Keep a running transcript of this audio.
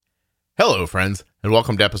Hello, friends, and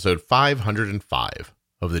welcome to episode 505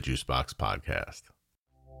 of the Juicebox Podcast.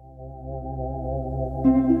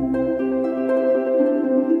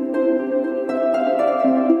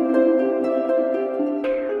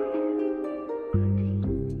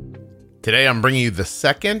 Today, I'm bringing you the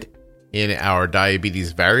second in our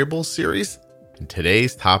Diabetes Variables series, and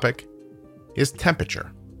today's topic is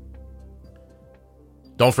temperature.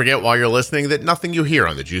 Don't forget while you're listening that nothing you hear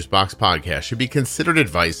on the Juicebox Podcast should be considered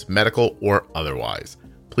advice, medical or otherwise.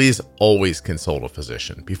 Please always consult a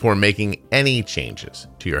physician before making any changes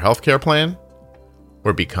to your healthcare plan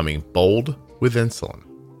or becoming bold with insulin.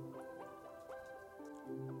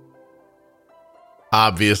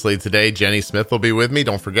 Obviously, today, Jenny Smith will be with me.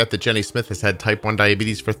 Don't forget that Jenny Smith has had type 1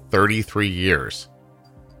 diabetes for 33 years.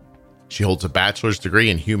 She holds a bachelor's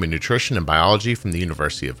degree in human nutrition and biology from the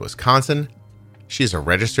University of Wisconsin. She is a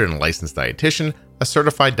registered and licensed dietitian, a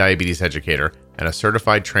certified diabetes educator, and a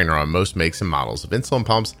certified trainer on most makes and models of insulin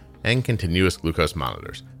pumps and continuous glucose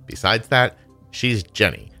monitors. Besides that, she's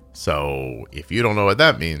Jenny. So if you don't know what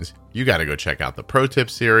that means, you got to go check out the Pro Tip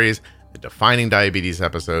series, the Defining Diabetes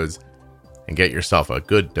episodes, and get yourself a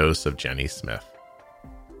good dose of Jenny Smith.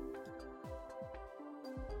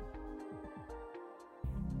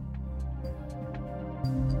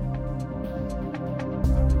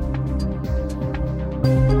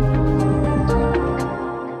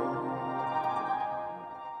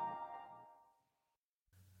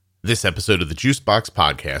 This episode of the Juicebox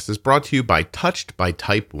Podcast is brought to you by Touched by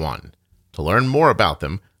Type 1. To learn more about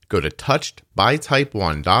them, go to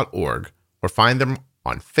touchedbytype1.org or find them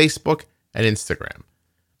on Facebook and Instagram.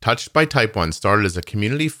 Touched by Type 1 started as a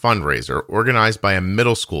community fundraiser organized by a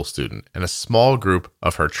middle school student and a small group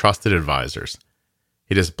of her trusted advisors.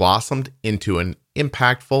 It has blossomed into an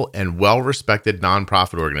impactful and well-respected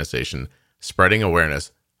nonprofit organization spreading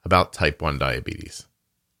awareness about type 1 diabetes.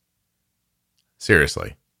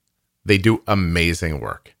 Seriously. They do amazing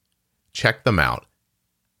work. Check them out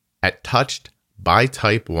at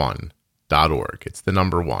touchedbytype1.org. It's the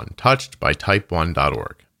number 1,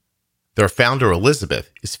 touchedbytype1.org. Their founder, Elizabeth,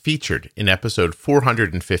 is featured in episode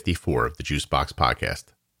 454 of the Juicebox Podcast.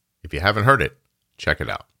 If you haven't heard it, check it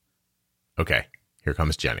out. Okay, here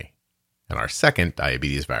comes Jenny and our second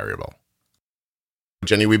diabetes variable.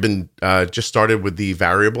 Jenny, we've been just started with the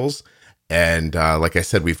variables. And like I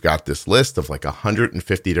said, we've got this list of like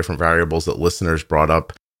 150 different variables that listeners brought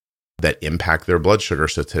up that impact their blood sugar.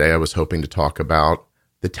 So today I was hoping to talk about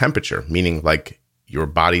the temperature, meaning like your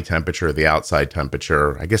body temperature, the outside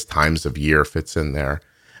temperature, I guess times of year fits in there.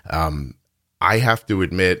 I have to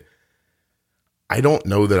admit, I don't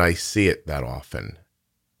know that I see it that often.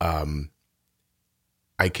 I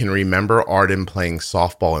can remember Arden playing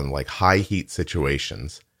softball in like high heat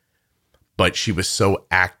situations, but she was so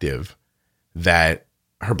active that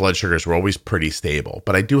her blood sugars were always pretty stable.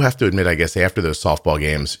 But I do have to admit, I guess after those softball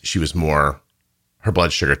games, her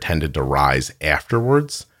blood sugar tended to rise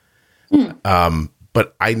afterwards.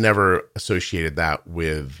 But I never associated that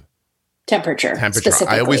with temperature.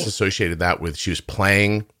 I always associated that with she was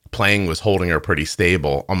playing was holding her pretty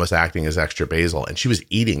stable, almost acting as extra basal. And she was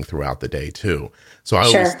eating throughout the day too. So I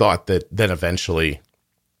always thought that then eventually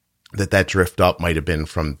that drift up might have been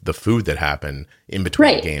from the food that happened in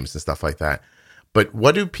between games and stuff like that. But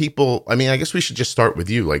what do people, I mean, I guess we should just start with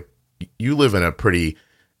you. Like, you live in a pretty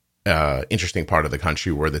interesting part of the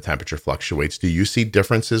country where the temperature fluctuates. Do you see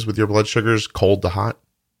differences with your blood sugars, cold to hot?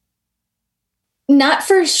 Not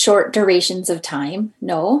for short durations of time,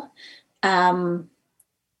 no. And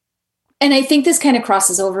I think this kind of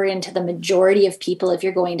crosses over into the majority of people. If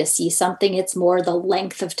you're going to see something, it's more the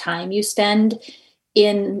length of time you spend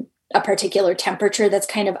in a particular temperature that's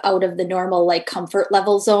kind of out of the normal, like comfort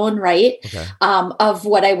level zone, right? Okay. Of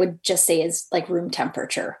what I would just say is like room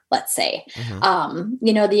temperature, let's say. Mm-hmm.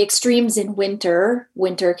 The extremes in winter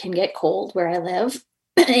can get cold where I live.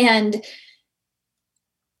 And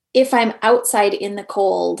if I'm outside in the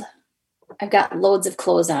cold, I've got loads of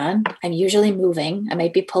clothes on. I'm usually moving. I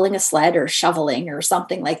might be pulling a sled or shoveling or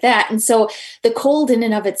something like that. And so the cold in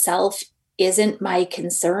and of itself isn't my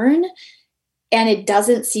concern. And it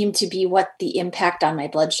doesn't seem to be what the impact on my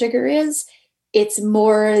blood sugar is. It's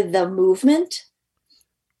more the movement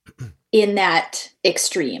in that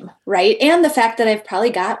extreme, right? And the fact that I've probably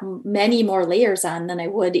got many more layers on than I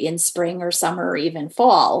would in spring or summer or even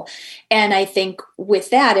fall. And I think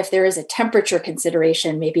with that, if there is a temperature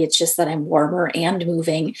consideration, maybe it's just that I'm warmer and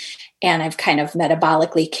moving and I've kind of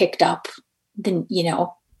metabolically kicked up the,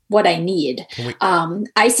 what I need.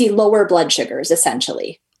 I see lower blood sugars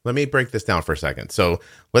essentially. Let me break this down for a second. So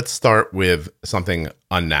let's start with something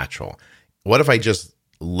unnatural. What if I just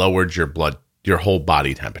lowered your blood your whole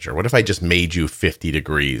body temperature? What if I just made you 50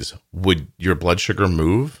 degrees? Would your blood sugar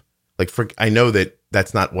move? Like, I know that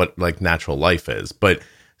that's not what like natural life is, but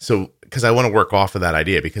so, because I want to work off of that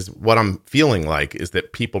idea, because what I'm feeling like is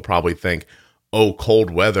that people probably think, oh, cold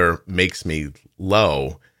weather makes me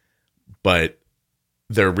low, but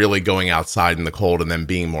they're really going outside in the cold and then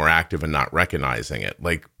being more active and not recognizing it.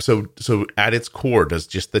 Like, so at its core, does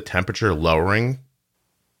just the temperature lowering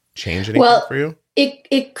change anything for you?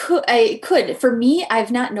 It could. For me,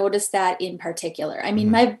 I've not noticed that in particular. I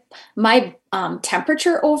mean, my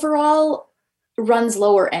temperature overall runs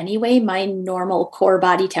lower anyway. My normal core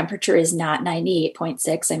body temperature is not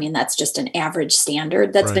 98.6. I mean, that's just an average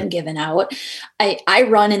standard that's been given out. I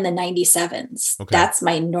run in the 97s. Okay. That's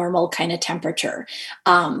my normal kind of temperature.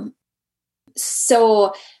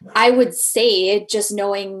 So I would say, just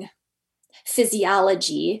knowing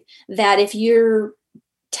physiology, that if your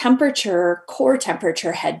core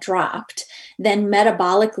temperature had dropped, then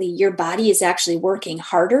metabolically your body is actually working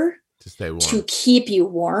harder to stay warm, to keep you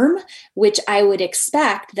warm, which I would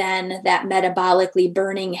expect then that metabolically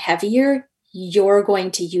burning heavier, you're going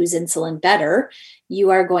to use insulin better. You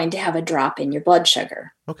are going to have a drop in your blood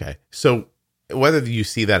sugar. Okay. So whether you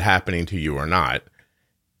see that happening to you or not,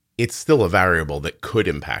 it's still a variable that could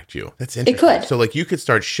impact you. That's interesting. It could. So like you could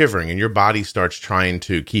start shivering and your body starts trying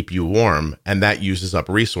to keep you warm, and that uses up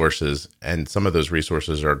resources, and some of those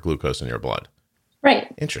resources are glucose in your blood.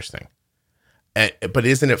 Right. Interesting. But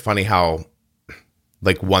isn't it funny how,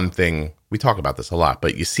 like, one thing, we talk about this a lot,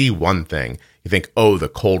 but you see one thing, you think, oh, the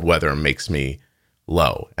cold weather makes me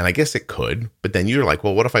low. And I guess it could, but then you're like,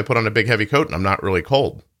 well, what if I put on a big heavy coat and I'm not really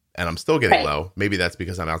cold and I'm still getting low? Maybe that's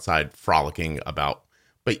because I'm outside frolicking about.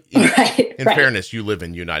 But in fairness, you live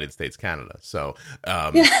in United States, Canada. So,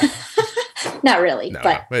 not really, no,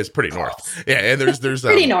 but it's pretty north. Yeah. And there's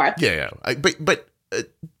pretty north. Yeah. But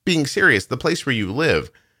being serious, the place where you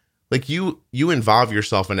live, like you involve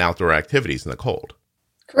yourself in outdoor activities in the cold.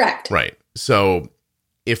 Correct. Right. So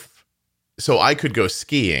I could go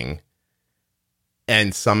skiing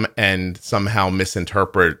and somehow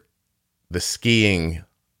misinterpret the skiing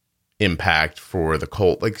impact for the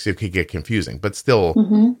cold. Like, so it could get confusing, but still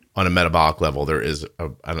on a metabolic level, there is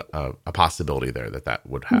a possibility there that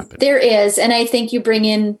would happen. There is. And I think you bring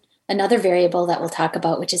in another variable that we'll talk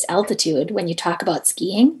about, which is altitude. When you talk about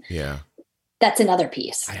skiing. Yeah. That's another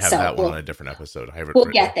piece. I have that one on a different episode. We'll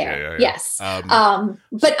get there. Yeah. Yes.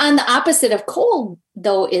 But on the opposite of cold,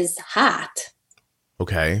 though, is hot.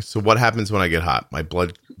 Okay. So what happens when I get hot? My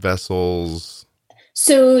blood vessels.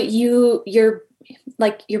 So your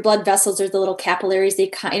blood vessels are the little capillaries. They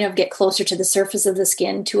kind of get closer to the surface of the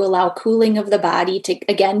skin to allow cooling of the body to,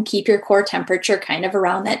 again, keep your core temperature kind of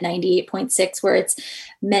around that 98.6 where it's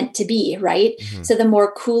meant to be, right? Mm-hmm. So the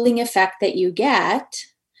more cooling effect that you get.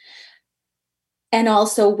 And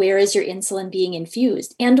also, where is your insulin being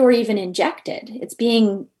infused and or even injected? It's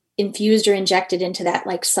being infused or injected into that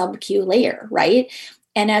like sub-Q layer, right?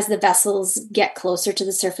 And as the vessels get closer to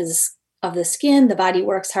the surface of the skin, the body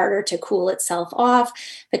works harder to cool itself off.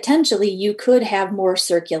 Potentially, you could have more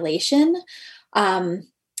circulation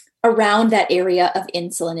around that area of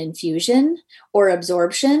insulin infusion or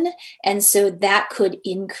absorption. And so that could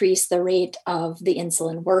increase the rate of the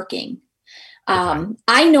insulin working.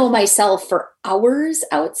 I know myself for hours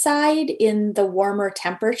outside in the warmer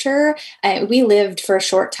temperature. We lived for a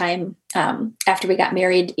short time after we got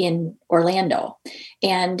married in Orlando,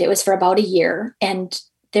 and it was for about a year. And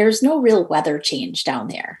there's no real weather change down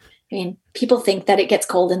there. I mean, people think that it gets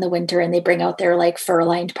cold in the winter and they bring out their like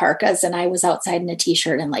fur-lined parkas, and I was outside in a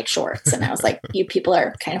t-shirt and like shorts, and I was like, you people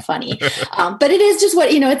are kind of funny. But it is just what,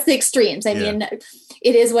 it's the extremes. I mean,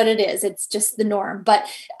 it is what it is. It's just the norm. But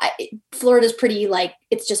Florida's pretty like,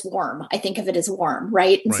 it's just warm. I think of it as warm,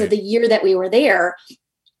 right? And so the year that we were there,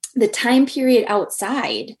 the time period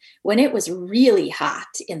outside when it was really hot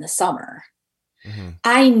in the summer,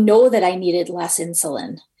 I know that I needed less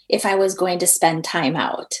insulin if I was going to spend time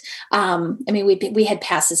out. I mean, we had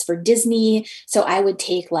passes for Disney, so I would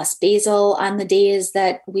take less basal on the days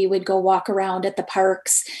that we would go walk around at the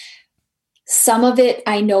parks. Some of it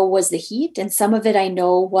I know was the heat, and some of it I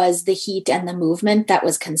know was the heat and the movement that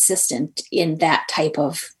was consistent in that type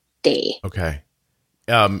of day. Okay.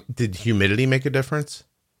 Did humidity make a difference?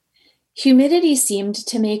 Humidity seemed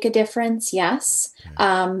to make a difference, yes.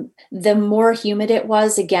 The more humid it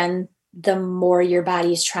was, again, the more your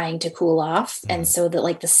body's trying to cool off. And so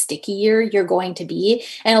the stickier you're going to be.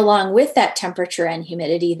 And along with that temperature and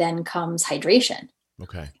humidity then comes hydration.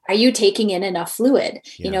 Okay. Are you taking in enough fluid?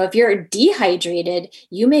 Yeah. If you're dehydrated,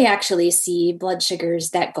 you may actually see blood sugars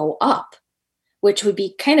that go up. which would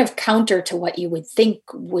be kind of counter to what you would think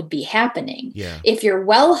would be happening. Yeah. If you're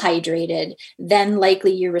well hydrated, then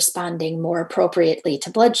likely you're responding more appropriately to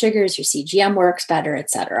blood sugars, your CGM works better,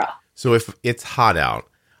 etc. So if it's hot out,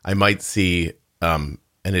 I might see an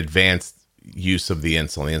advanced use of the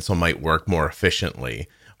insulin. The insulin might work more efficiently,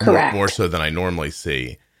 more so than I normally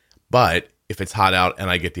see. But if it's hot out and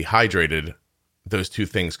I get dehydrated, those two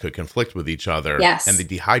things could conflict with each other. Yes. And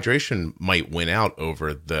the dehydration might win out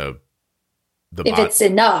over the if it's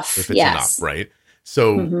enough. If it's enough, right?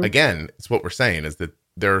 So again, it's what we're saying is that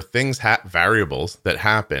there are things, variables that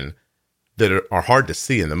happen that are hard to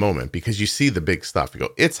see in the moment because you see the big stuff. You go,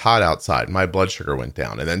 it's hot outside. My blood sugar went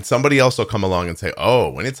down. And then somebody else will come along and say, oh,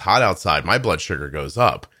 when it's hot outside, my blood sugar goes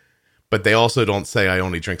up. But they also don't say I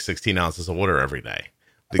only drink 16 ounces of water every day.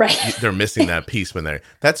 They're missing that piece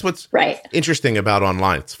that's what's interesting about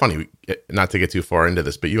online. It's funny, not to get too far into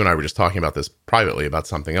this, but you and I were just talking about this privately about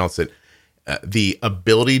something else, that the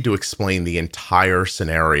ability to explain the entire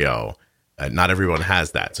scenario, not everyone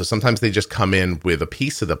has that. So sometimes they just come in with a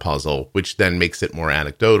piece of the puzzle, which then makes it more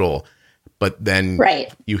anecdotal. But then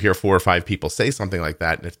you hear 4 or 5 people say something like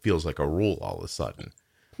that, and it feels like a rule all of a sudden.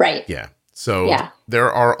 Right. Yeah. So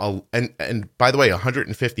there are, and by the way,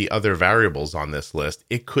 150 other variables on this list.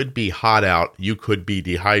 It could be hot out. You could be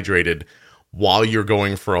dehydrated while you're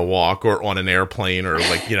going for a walk or on an airplane or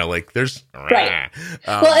there's. Right.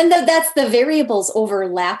 Well, and that's the variables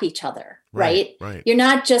overlap each other, right? Right. You're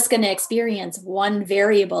not just going to experience one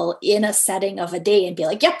variable in a setting of a day and be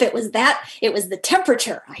like, yep, it was that. It was the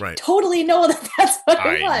temperature. I totally know that's what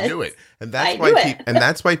it was. I knew it. And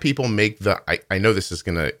that's why people make I know this is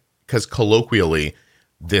going to, because colloquially,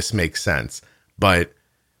 this makes sense. But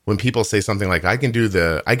when people say something like, I can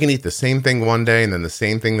eat the same thing one day and then the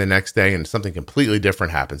same thing the next day and something completely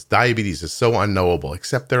different happens. Diabetes is so unknowable,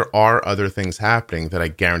 except there are other things happening that I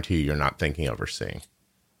guarantee you're not thinking of or seeing.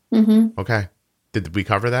 Mm-hmm. Okay. Did we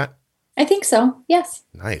cover that? I think so. Yes.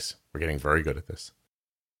 Nice. We're getting very good at this.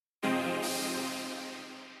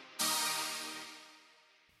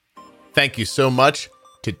 Thank you so much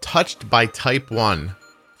to Touched by Type 1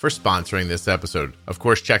 for sponsoring this episode. Of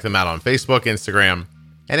course, check them out on Facebook, Instagram,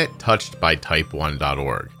 and at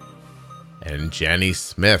touchedbytype1.org. And Jenny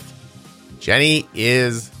Smith. Jenny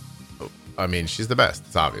is, she's the best.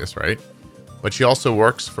 It's obvious, right? But she also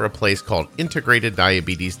works for a place called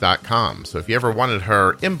IntegratedDiabetes.com. So if you ever wanted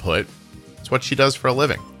her input, it's what she does for a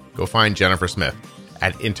living. Go find Jennifer Smith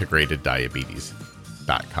at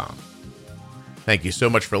IntegratedDiabetes.com. Thank you so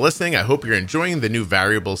much for listening. I hope you're enjoying the new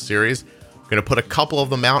variables series. I'm going to put a couple of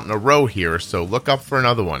them out in a row here, so look up for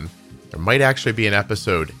another one. There might actually be an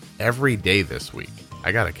episode every day this week.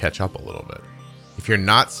 I got to catch up a little bit. If you're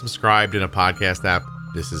not subscribed in a podcast app,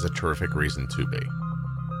 this is a terrific reason to be.